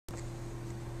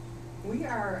We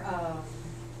are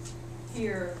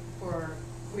here we're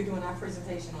doing our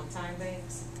presentation on time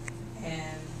banks,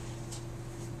 and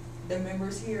the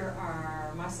members here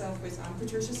are myself, I'm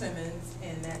Patricia Simmons,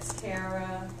 and that's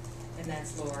Kara, and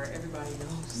that's Laura. Everybody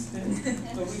knows,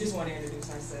 but we just want to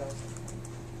introduce ourselves.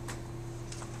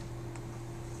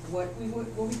 What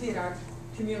we did, our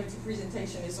community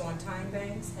presentation is on time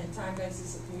banks, and time banks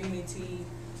is a community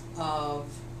of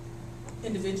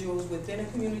individuals within a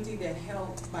community that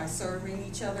help by serving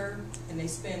each other, and they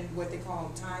spend what they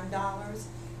call time dollars,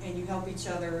 and you help each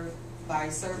other by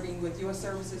serving with your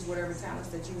services, whatever talents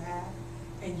that you have,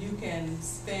 and you can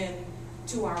spend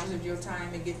 2 hours of your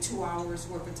time and get 2 hours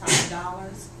worth of time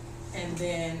dollars, and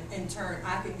then in turn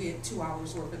I could get 2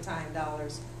 hours worth of time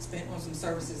dollars spent on some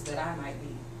services that I might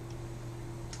need.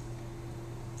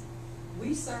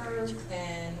 We serve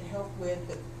and help with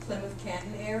the Plymouth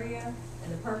Canton area,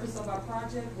 and the purpose of our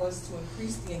project was to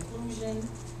increase the inclusion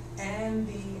and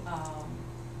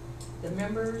the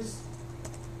members,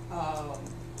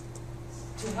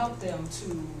 to help them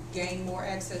to gain more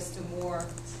access to more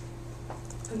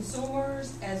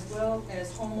consumers as well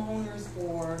as homeowners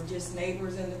or just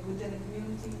neighbors within the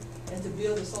community, and to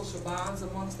build the social bonds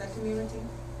amongst that community.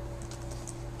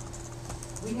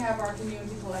 We have our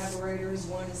community collaborators.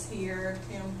 One is here,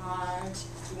 Kim Hodge.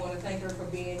 We want to thank her for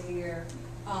being here.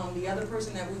 The other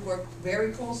person that we worked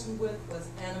very closely with was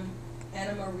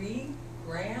Anna Marie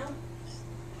Graham.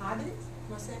 Hoddit?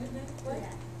 Am I saying it right?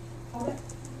 Yeah. Hoddit?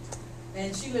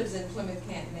 And she lives in Plymouth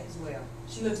Canton as well.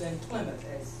 She lives in Plymouth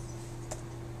as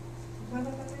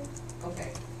Plymouth, I think?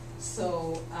 Okay.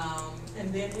 So,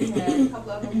 and then we had a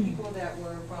couple other people that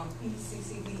were from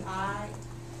PCCDI,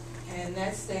 and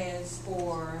that stands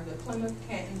for the Plymouth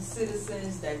Canton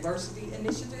Citizens Diversity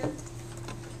Initiative.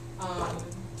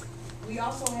 We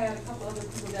also had a couple other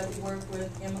people that we worked with.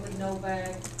 Emily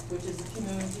Novak, which is a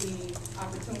Community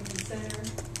Opportunity Center.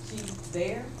 She's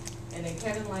there. And then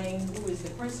Kevin Lane, who is the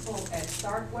principal at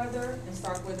Starkweather. And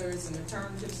Starkweather is an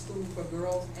alternative school for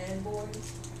girls and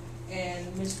boys.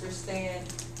 And Mr. Stan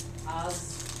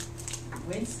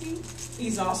Oswinski,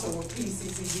 he's also with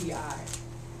PCCDI.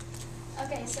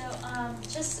 Okay, so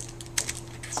just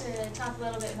to talk a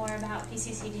little bit more about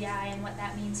PCCDI and what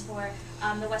that means for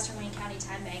the Western Wayne County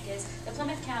Time Bank is the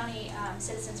Plymouth County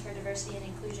Citizens for Diversity and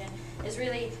Inclusion is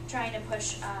really trying to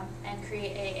push and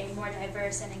create a more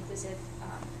diverse and inclusive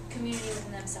community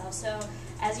within themselves. So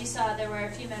as you saw, there were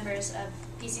a few members of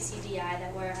PCCDI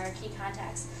that were our key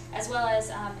contacts, as well as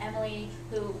Emily,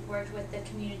 who worked with the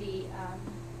Community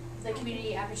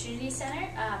Opportunity Center,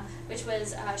 which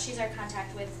was, she's our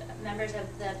contact with members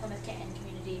of the Plymouth Canton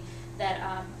community that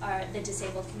are the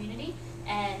disabled community,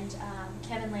 and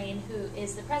Kevin Lane, who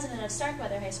is the president of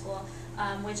Starkweather High School,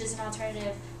 which is an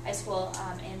alternative high school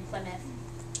in Plymouth.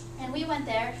 And we went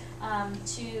there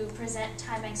to present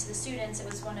time banks to the students. It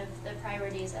was one of the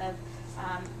priorities of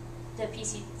the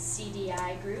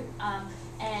PCCDI group.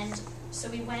 And so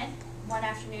we went one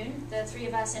afternoon, the three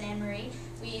of us and Anne Marie,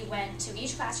 we went to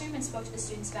each classroom and spoke to the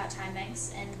students about time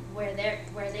banks and where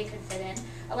they could fit in.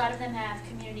 A lot of them have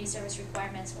community service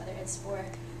requirements, whether it's for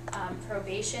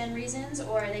probation reasons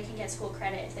or they can get school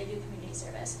credit if they do community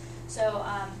service. So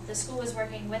the school was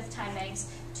working with time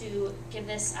banks to give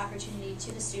this opportunity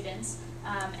to the students,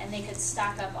 and they could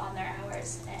stock up on their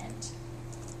hours and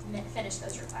finish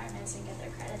those requirements and get their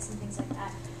credits and things like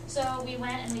that. So we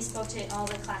went and we spoke to all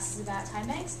the classes about time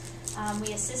banks.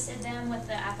 We assisted them with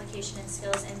the application and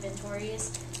skills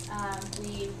inventories.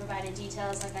 We provided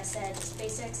details, like I said, just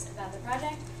basics about the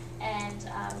project, and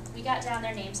we got down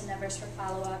their names and numbers for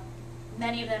follow-up.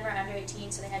 Many of them were under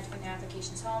 18, so they had to bring their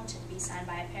applications home to be signed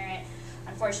by a parent.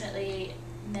 Unfortunately,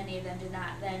 many of them did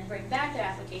not then bring back their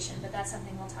application, but that's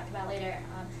something we'll talk about later,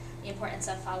 the importance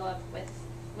of follow-up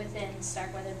within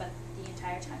Starkweather, but the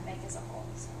entire time bank as a whole.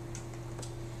 So.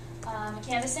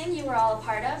 Canvassing you were all a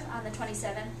part of on the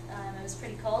 27th. It was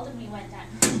pretty cold and we went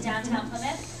downtown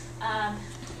Plymouth.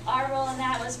 Our role in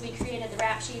that was we created the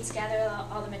rap sheets, gathered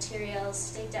all the materials,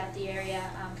 staked out the area,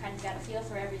 kind of got a feel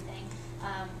for everything.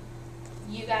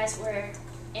 You guys were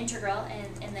integral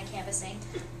in the canvassing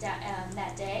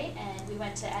that day, and we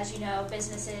went to, as you know,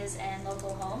 businesses and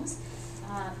local homes.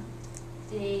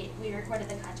 We recorded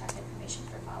the contact information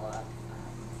for follow-up.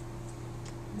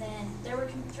 Then there were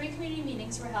 3 community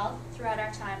meetings were held throughout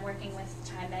our time working with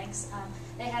time banks.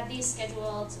 They had these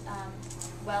scheduled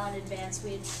well in advance.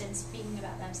 We had been speaking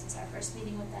about them since our first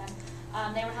meeting with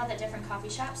them. They were held at different coffee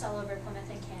shops all over Plymouth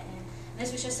and Canton. And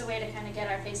this was just a way to kind of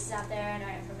get our faces out there and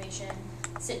our information,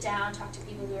 sit down, talk to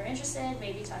people who were interested,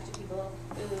 maybe talk to people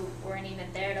who weren't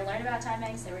even there to learn about time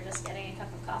banks. They were just getting a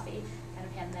cup of coffee, kind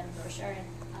of hand them a brochure and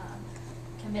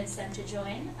convince them to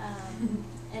join.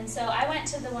 And so I went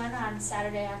to the one on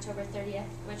Saturday, October 30th,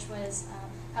 which was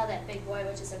held at Big Boy,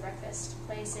 which is a breakfast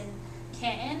place in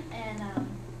Canton. And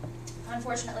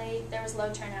unfortunately, there was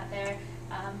low turnout there,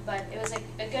 but it was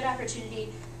a good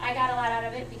opportunity. I got a lot out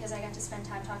of it because I got to spend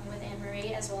time talking with Anne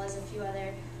Marie as well as a few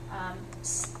other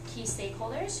key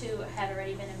stakeholders who had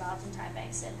already been involved in time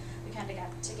banks, and we kind of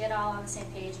got to get all on the same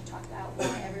page and talk about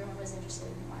why everyone was interested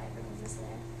and why everyone was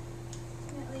there.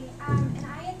 Definitely. And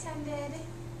I attended.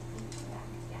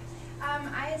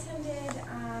 I attended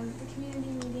the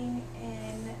community meeting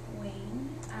in Wayne,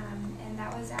 and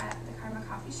that was at the Karma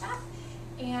Coffee Shop.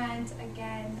 And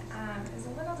again, it was a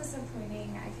little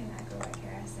disappointing. I can echo what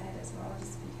Kara said as well,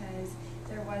 just because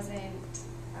there wasn't.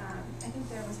 I think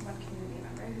there was one community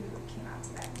member who came out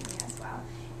to that meeting as well,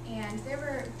 and there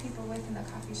were people within the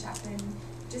coffee shop, and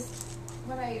just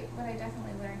what I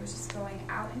definitely learned was just going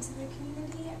out into the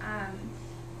community.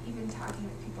 Even talking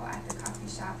with people at the coffee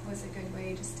shop was a good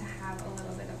way just to have a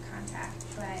little bit of contact.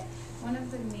 But one of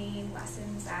the main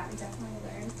lessons that we definitely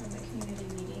learned from the community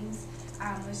meetings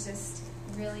was just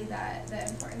really the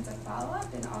importance of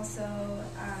follow-up, and also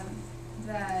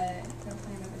the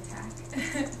plan of attack,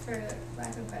 for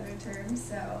lack of better terms.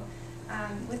 So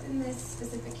within this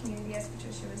specific community, as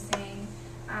Patricia was saying,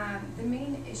 the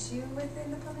main issue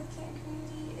within the Plymouth Canton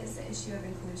community is the issue of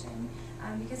inclusion,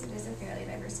 because it is a fairly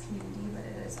diverse community, but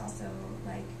it is also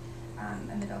like a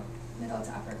middle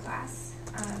to upper class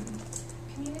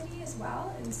community as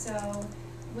well. And so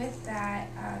with that,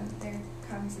 there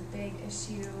comes a big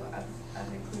issue of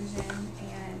inclusion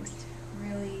and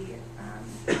really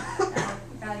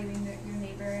valuing your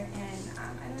neighbor. And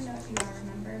I don't know if you all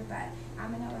remember, but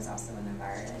Amina was also one of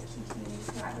our key community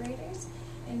collaborators,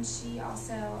 and she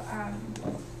also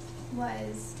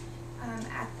was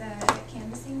at the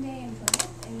canvassing day in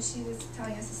Plymouth, and she was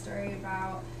telling us a story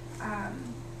about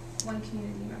one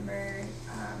community member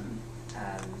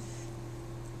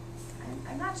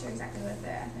I'm not sure exactly what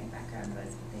their ethnic background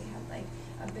was, but they had like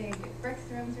a big brick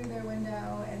thrown through their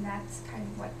window, and that's kind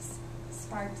of what's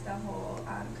sparked the whole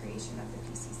creation of the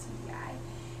PCCDI.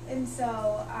 And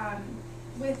so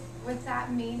with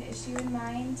that main issue in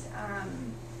mind,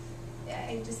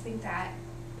 I just think that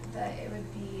it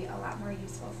would be a lot more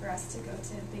useful for us to go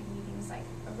to big meetings like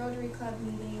a Rotary Club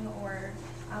meeting, or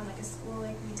like a school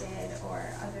like we did,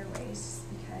 or other ways, just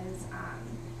because,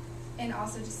 and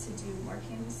also just to do more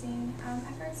canvassing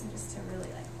efforts, and just to really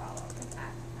like follow up with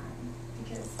that,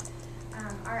 because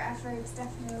our efforts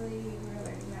definitely, we were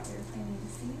learning that we were planting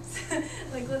seeds,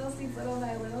 like little seeds, little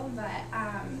by little, but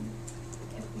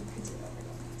if we could do it, we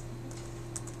don't have to.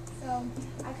 So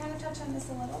I kind of touched on this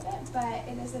a little bit, but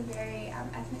it is a very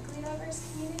ethnically diverse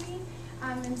community,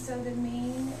 and so the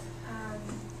main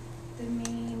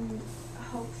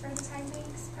hope for the Timebank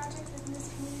project within this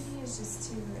community is just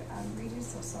to reduce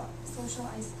social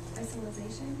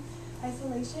isolation,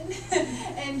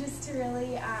 and just to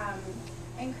really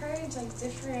encourage like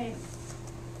different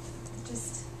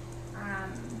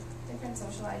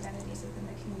social identities within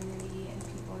the community, and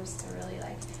people just to really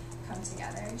like come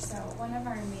together. So one of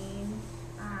the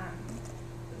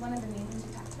main things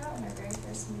we talked about in our very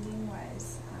first meeting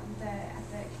was at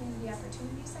the Community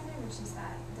Opportunity Center, which is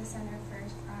the Center for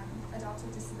Adults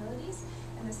with Disabilities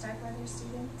and the Starkweather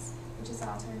students, which is an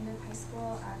alternative high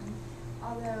school.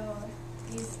 Although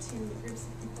these two groups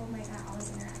of people might not always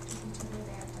interact with each other,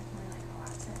 they have definitely like a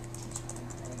lot to teach one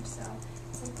another. So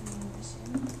it's like the main mission.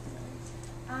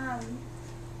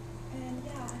 And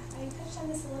yeah, I touched on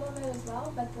this a little bit as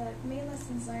well, but the main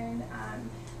lessons learned,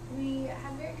 we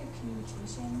have very good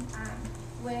communication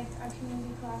with our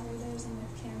community collaborators and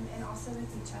with Kim, and also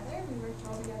with each other. We worked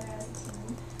well together as a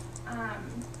team.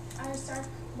 Our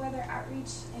Starkweather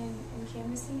outreach and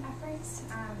canvassing efforts,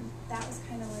 that was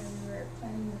kind of where we were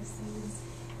planting the seeds,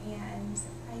 and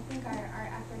I think our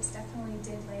efforts definitely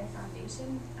did lay a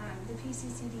foundation. The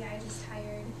PCCDI just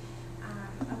hired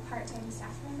a part-time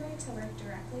staff member to work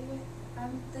directly with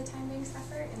the Timebank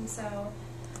effort, and so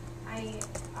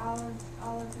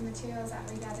all of the materials that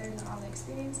we gathered and all the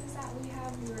experiences that we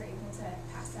have, we were able to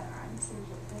pass that on to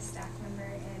the staff member,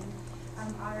 and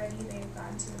already they've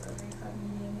gone to a Rotary Club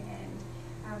meeting, and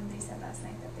they said last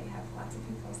night that they have lots of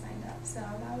people signed up, so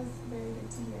that was very good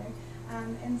to hear.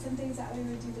 And some things that we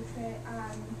would do to put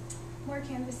more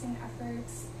canvassing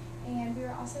efforts, and we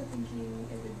were also thinking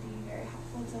it would be very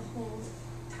helpful to hold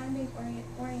Timebank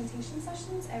orientation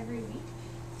sessions every week.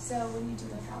 So when you do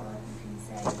the follow-up, you can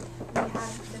say, we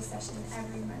have this session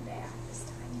every Monday at this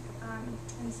time.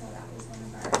 And so that was one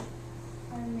of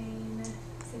our main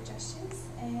suggestions.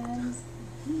 And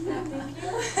thank you.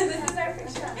 This is our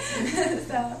picture.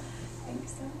 So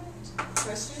Thanks so much.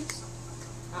 Questions?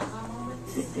 Aha moment?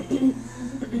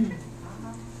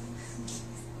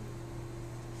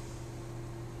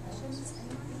 Questions?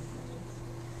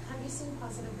 Have you seen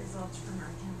positive results from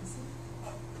our canvassing?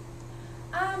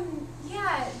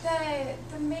 Yeah,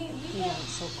 the main, we Yeah, did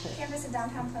so quick. canvas in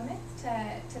downtown Plymouth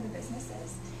to the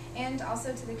businesses and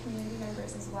also to the community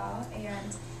members as well.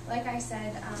 And like I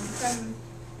said, from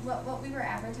what we were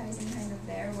advertising kind of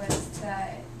there was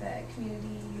the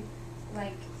community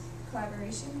like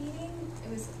collaboration meeting.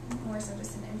 It was more so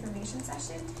just an information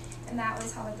session, and that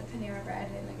was held at the Panera Bread.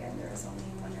 And again, there was only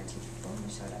 1 or 2 people who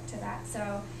showed up to that.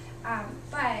 So,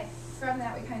 but from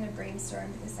that, we kind of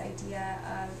brainstormed this idea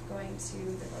of going to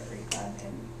the Rotary Club,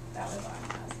 and that was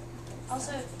awesome.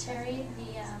 Also, Terry,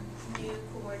 the new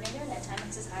coordinator that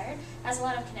Timebank has hired, has a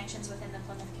lot of connections within the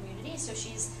Plymouth community. So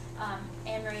she's,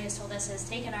 Anne Marie has told us, has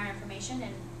taken our information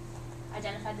and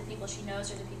identified the people she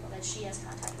knows or the people that she has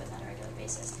contact with on a regular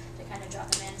basis to kind of drop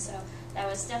them in. So that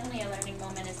was definitely a learning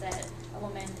moment, is that a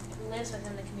woman who lives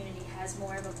within the community has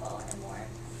more of a pull and more,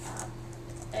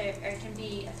 or can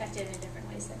be effective in different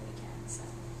ways than we can.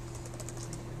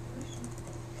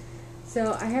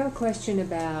 So I have a question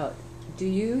about, do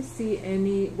you see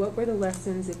what were the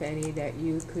lessons, if any, that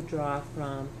you could draw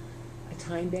from a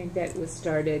time bank that was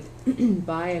started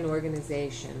by an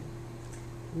organization,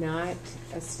 not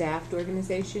a staffed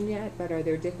organization yet, but are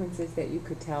there differences that you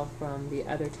could tell from the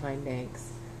other time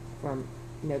banks, from,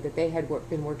 that they had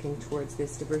been working towards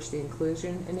this diversity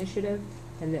inclusion initiative,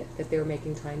 and that they were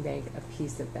making Time Bank a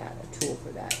piece of that, a tool for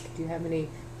that? Do you have any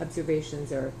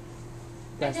observations or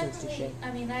lessons to share?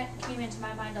 I mean, that came into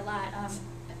my mind a lot.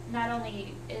 Not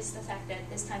only is the fact that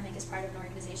this Time Bank is part of an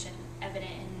organization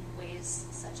evident in ways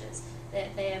such as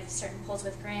that they have certain pulls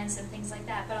with grants and things like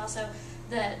that, but also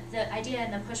the idea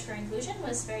and the push for inclusion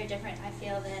was very different, I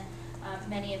feel, than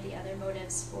many of the other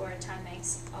motives for time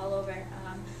banks all over.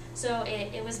 So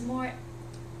it was more,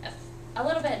 a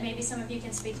little bit, maybe some of you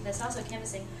can speak to this also,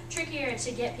 canvassing, trickier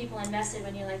to get people invested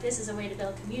when you're like, this is a way to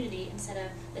build community instead of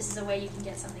this is a way you can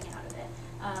get something out of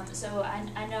it. So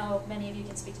I know many of you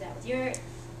can speak to that with your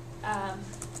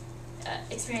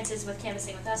experiences with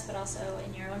canvassing with us, but also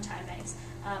in your own time banks.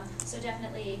 So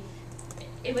definitely,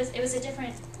 it was a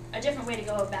different way to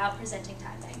go about presenting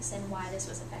time banks and why this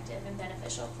was effective and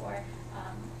beneficial for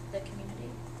the community.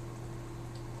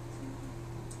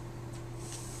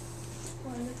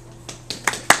 Wonderful.